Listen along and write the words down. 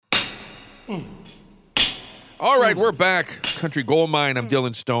All right, we're back. Country Gold Mine, I'm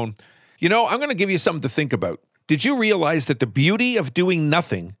Dylan Stone. You know, I'm going to give you something to think about. Did you realize that the beauty of doing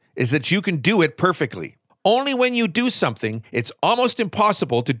nothing is that you can do it perfectly? Only when you do something, it's almost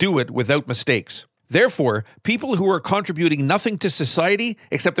impossible to do it without mistakes. Therefore, people who are contributing nothing to society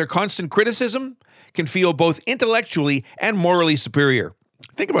except their constant criticism can feel both intellectually and morally superior.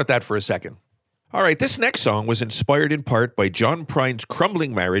 Think about that for a second. All right, this next song was inspired in part by John Prine's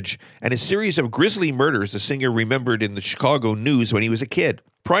crumbling marriage and a series of grisly murders the singer remembered in the Chicago news when he was a kid.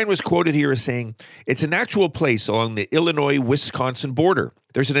 Prine was quoted here as saying, "It's an actual place along the Illinois-Wisconsin border.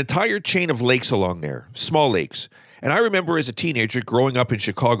 There's an entire chain of lakes along there, small lakes. And I remember as a teenager growing up in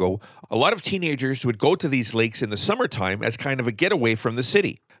Chicago, a lot of teenagers would go to these lakes in the summertime as kind of a getaway from the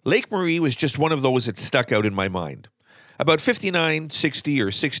city. Lake Marie was just one of those that stuck out in my mind. About 59, 60,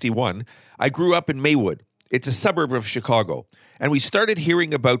 or 61, I grew up in Maywood. It's a suburb of Chicago. And we started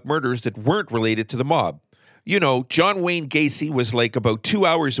hearing about murders that weren't related to the mob. You know, John Wayne Gacy was like about 2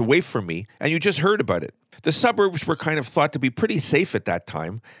 hours away from me, and you just heard about it. The suburbs were kind of thought to be pretty safe at that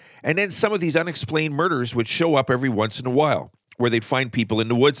time, and then some of these unexplained murders would show up every once in a while, where they'd find people in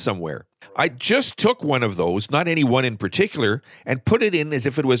the woods somewhere. I just took one of those, not any one in particular, and put it in as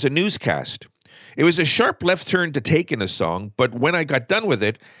if it was a newscast. It was a sharp left turn to take in a song, but when I got done with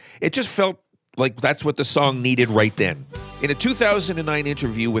it, it just felt like that's what the song needed right then. In a 2009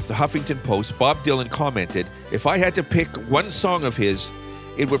 interview with the Huffington Post, Bob Dylan commented, "If I had to pick one song of his,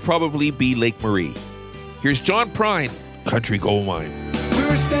 it would probably be Lake Marie." Here's John Prine, Country Gold Mine. We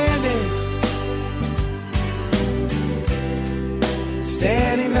were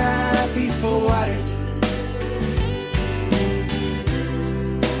standing by peaceful waters,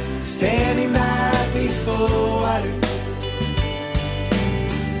 standing by peaceful waters.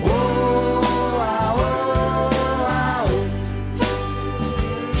 Whoa, ah, whoa, ah, oh.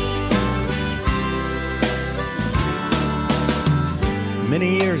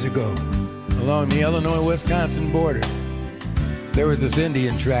 Many years ago, along the Illinois-Wisconsin border, there was this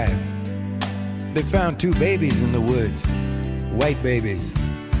Indian tribe. They found 2 babies in the woods, white babies.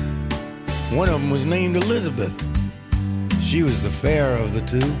 One of them was named Elizabeth. She was the fairer of the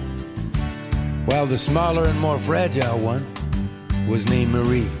 2, while the smaller and more fragile one was named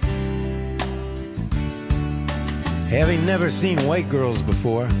Marie. Having never seen white girls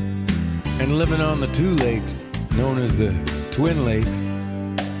before, and living on the 2 lakes, known as the Twin Lakes,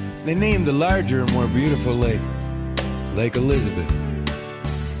 they named the larger and more beautiful lake Lake Elizabeth.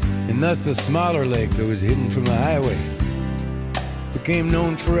 And thus the smaller lake that was hidden from the highway became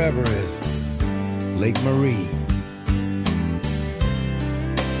known forever as Lake Marie.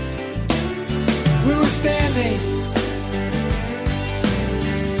 We were standing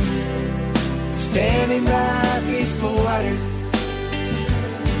by peaceful waters,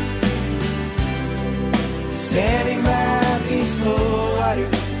 standing by peaceful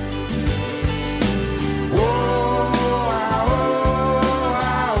waters. Whoa, ah, oh,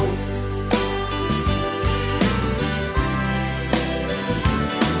 ah, oh.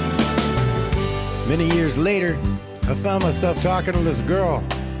 Many years later, I found myself talking to this girl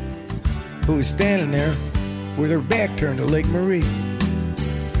who was standing there with her back turned to Lake Marie.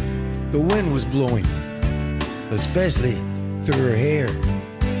 The wind was blowing, especially through her hair.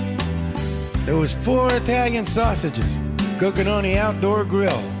 There was 4 Italian sausages cooking on the outdoor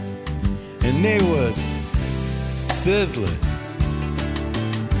grill, and they was sizzling.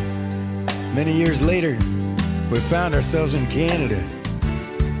 Many years later, we found ourselves in Canada,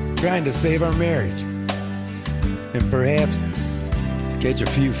 trying to save our marriage, and perhaps catch a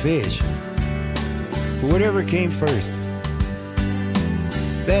few fish. Whatever came first.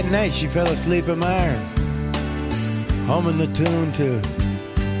 That night she fell asleep in my arms, humming the tune to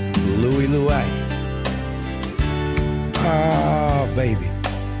Louie Louie. Oh, baby,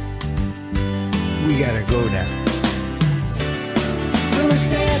 we gotta go now. We were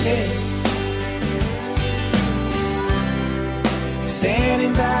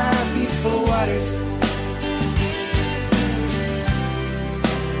standing by peaceful waters,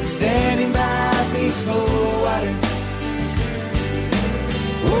 standing by peaceful waters.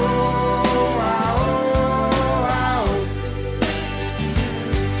 Oh, ah, oh, ah, oh.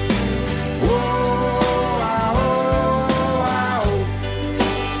 Oh, ah, oh, ah, oh.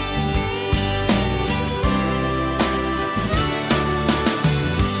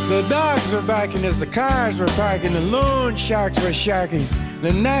 The dogs were barking as the cars were parking, the loan sharks were sharking,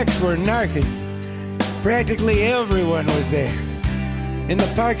 the narcs were narking. Practically everyone was there. In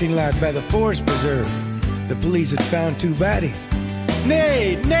the parking lot by the Forest Preserve, the police had found 2 bodies.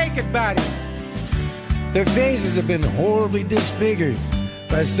 Nay, naked bodies. Their faces had been horribly disfigured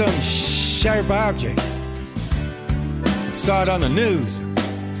by some sharp object. I saw it on the news,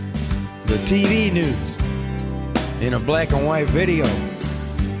 the TV news, in a black and white video.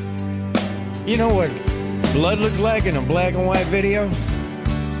 You know what blood looks like in a black and white video?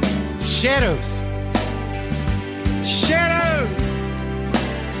 Shadows. Shadows!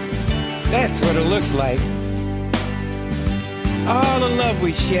 That's what it looks like. All the love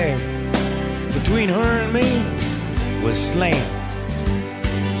we shared between her and me was slammed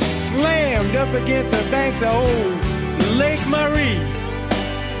up against the banks of old Lake Marie.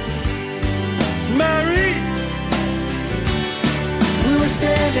 Marie! We were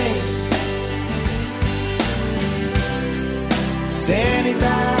standing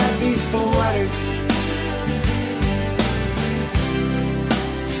by peaceful waters,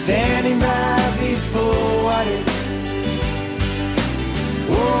 standing by peaceful waters.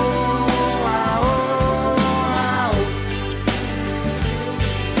 Oh, ah, oh, ah, oh.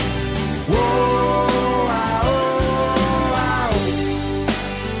 Whoa, ah, oh, ah, oh.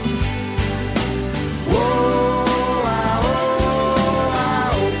 Whoa, ah, oh,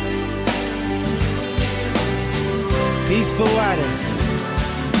 ah, oh. Peaceful waters,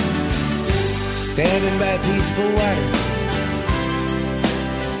 standing by peaceful waters.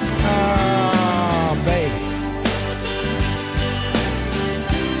 Oh, baby.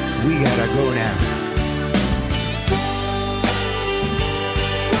 We gotta go now.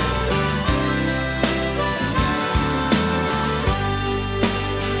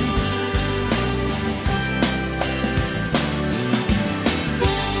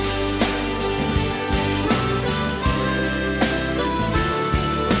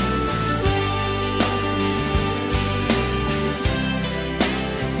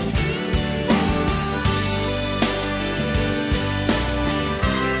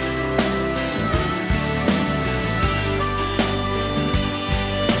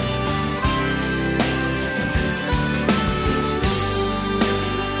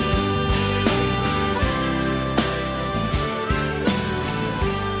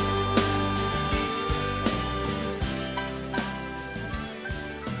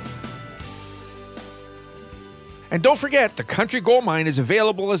 And don't forget, The Country Gold Mine is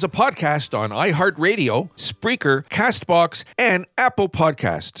available as a podcast on iHeartRadio, Spreaker, CastBox, and Apple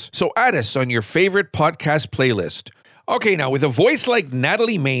Podcasts. So add us on your favorite podcast playlist. Okay, now, with a voice like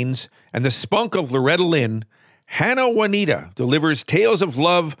Natalie Maines and the spunk of Loretta Lynn, Hannah Juanita delivers tales of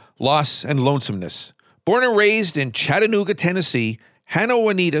love, loss, and lonesomeness. Born and raised in Chattanooga, Tennessee, Hannah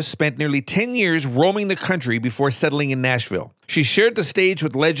Juanita spent nearly 10 years roaming the country before settling in Nashville. She shared the stage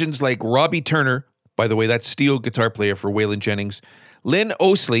with legends like Robbie Turner, by the way, that's steel guitar player for Waylon Jennings, Lynn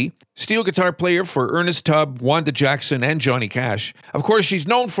Osley, steel guitar player for Ernest Tubb, Wanda Jackson, and Johnny Cash. Of course, she's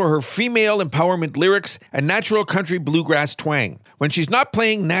known for her female empowerment lyrics and natural country bluegrass twang. When she's not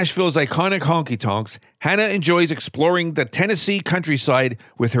playing Nashville's iconic honky-tonks, Hannah enjoys exploring the Tennessee countryside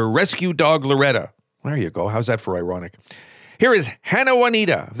with her rescue dog, Loretta. There you go. How's that for ironic? Here is Hannah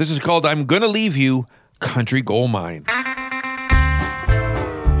Juanita. This is called I'm Gonna Leave You, Country Gold Mine.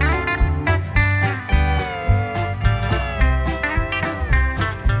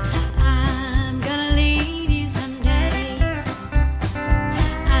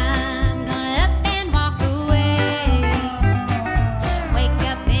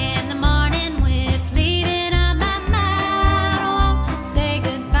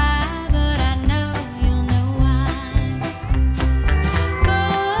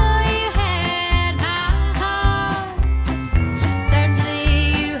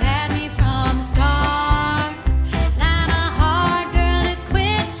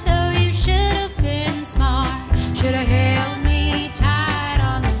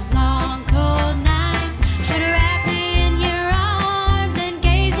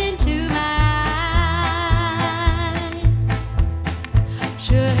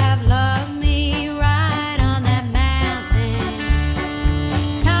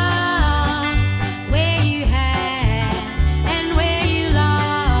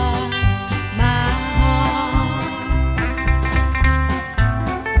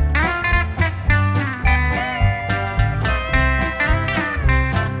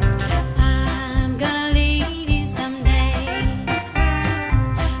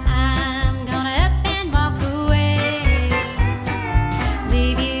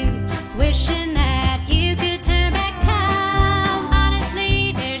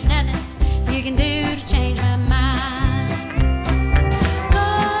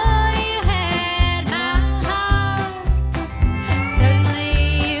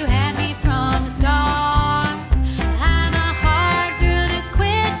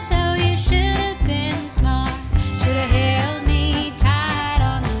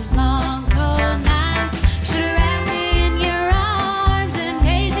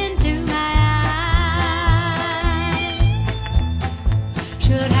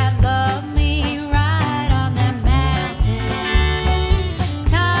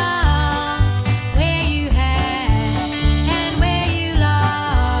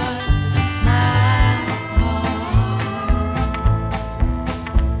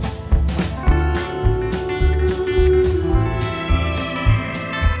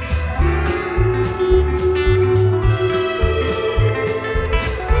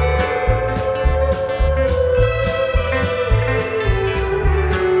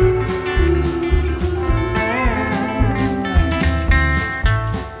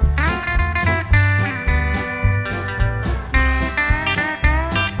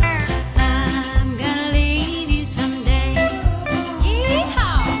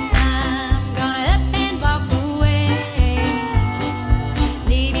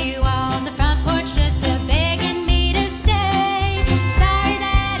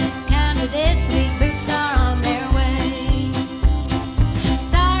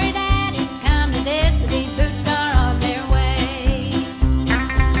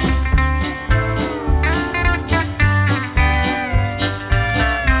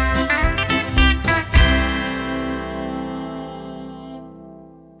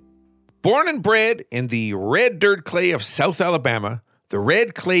 Born and bred in the red dirt clay of South Alabama, the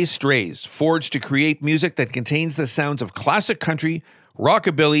Red Clay Strays forged to create music that contains the sounds of classic country,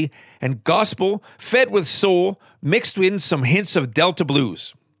 rockabilly, and gospel fed with soul, mixed in some hints of Delta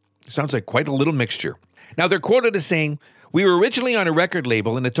blues. Sounds like quite a little mixture. Now, they're quoted as saying, "We were originally on a record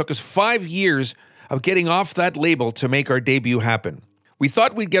label, and it took us 5 years of getting off that label to make our debut happen. We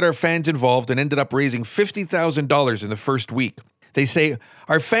thought we'd get our fans involved and ended up raising $50,000 in the first week. They say,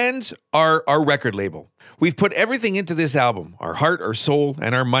 our fans are our record label. We've put everything into this album, our heart, our soul,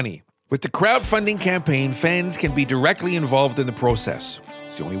 and our money. With the crowdfunding campaign, fans can be directly involved in the process.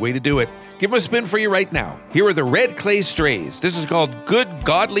 It's the only way to do it. Give them a spin for you right now. Here are the Red Clay Strays. This is called Good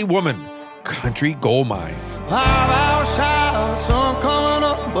Godly Woman, Country Gold Mine." 5 hours shy of the sun coming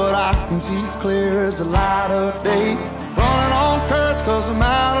up, but I can see clear as the light of day. Running on curves cause I'm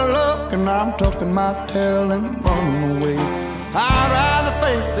out of luck, and I'm tucking my tail and running away. I'd rather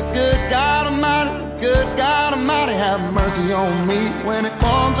face the good God Almighty, have mercy on me when it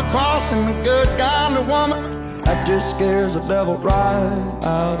comes across in a good godly woman. That just scares the devil right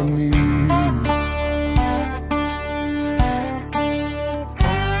out of me.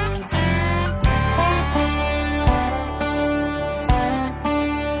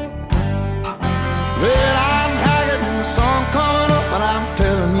 Red-eyed and haggard and the sun coming up, but I'm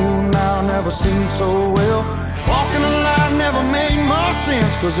telling you now, never seen so well. Walking a line never made more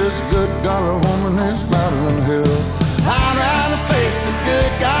sense, cause this good godly woman is battling hell. I'd rather face the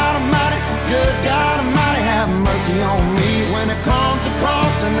good God Almighty, have mercy on me when it comes to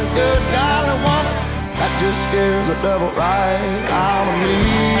crossing the good godly woman. That just scares the devil right out of me.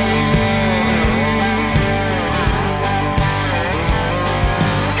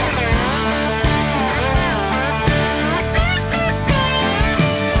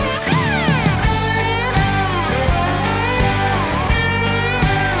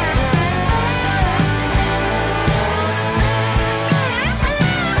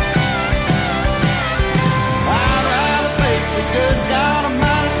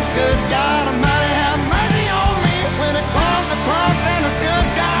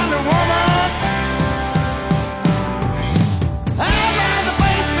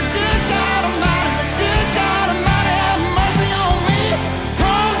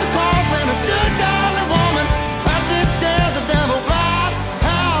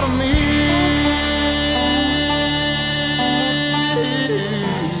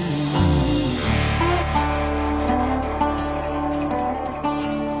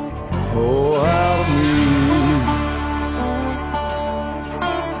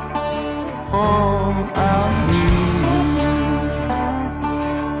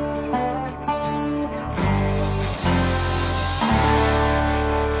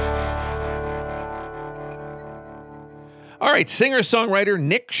 All right, singer-songwriter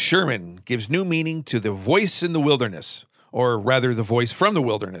Nick Sherman gives new meaning to the voice in the wilderness, or rather the voice from the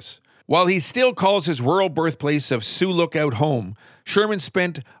wilderness. While he still calls his rural birthplace of Sioux Lookout home, Sherman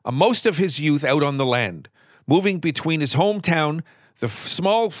spent most of his youth out on the land, moving between his hometown, the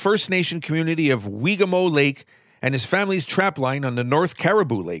small First Nation community of Wigamo Lake, and his family's trapline on the North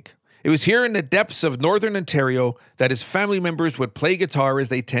Caribou Lake. It was here in the depths of northern Ontario that his family members would play guitar as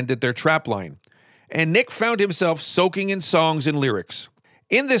they tended their trapline. And Nick found himself soaking in songs and lyrics.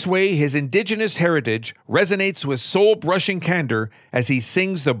 In this way, his indigenous heritage resonates with soul-brushing candor as he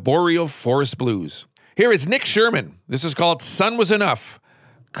sings the boreal forest blues. Here is Nick Sherman. This is called Sun Was Enough,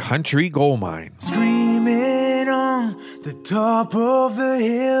 Country Gold Mine. Screaming on the top of the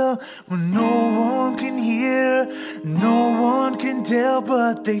hill when no one can hear, no one can tell,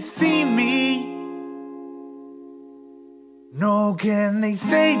 but they see me. Nor can they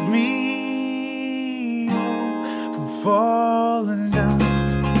save me from falling down,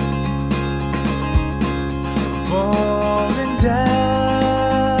 falling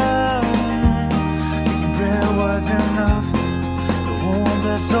down. Thinking prayer was enough to hold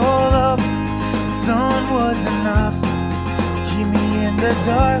us all up. The sun was enough to keep me in the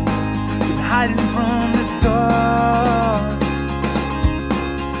dark, been hiding from the start,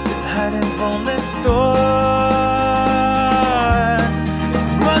 been hiding from the start.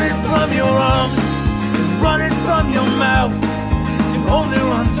 Running from your arms, running from your mouth, can only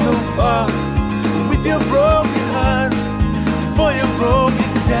run so far. With your broken heart, before you're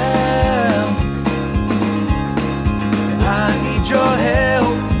broken down. And I need your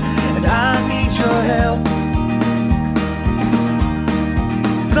help, and I need your help.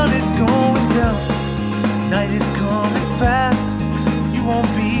 Sun is going down, night is coming fast, you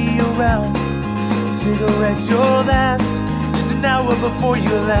won't be around. Cigarettes your last, just an hour before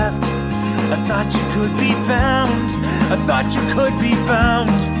you left. I thought you could be found, I thought you could be found.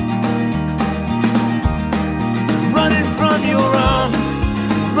 running from your arms,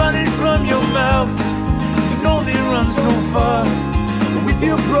 running from your mouth. You can only run so far with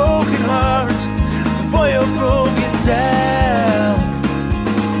your broken heart before you're broken down.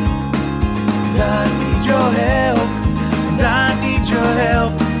 And I need your help, and I need your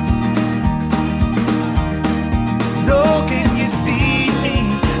help. No, can you see me?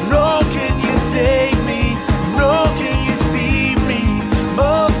 No, can you save me? No, can you see me?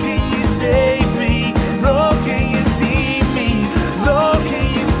 No, can you save me? No, can you see me? No, can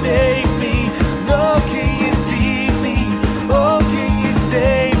you save me? No, can you see me? Oh, can you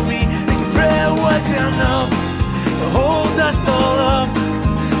save me? The prayer was enough to hold us all up.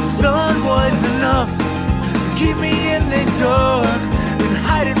 The sun was enough to keep me in the dark and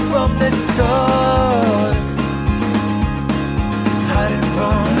hiding from the start. Hiding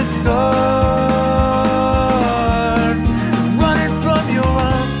from the start. Running from your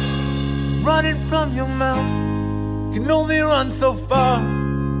arms, running from your mouth. You can only run so far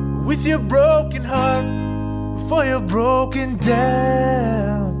with your broken heart before you're broken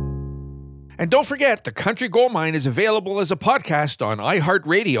down. And don't forget, The Country Gold Mine is available as a podcast on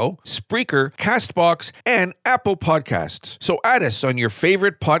iHeartRadio, Spreaker, CastBox, and Apple Podcasts. So add us on your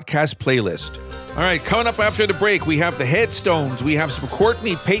favorite podcast playlist. All right, coming up after the break, we have the Headstones, we have some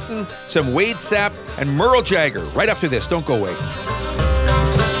Courtney Payton, some Wade Sapp, and Merle Jagger. Right after this, don't go away.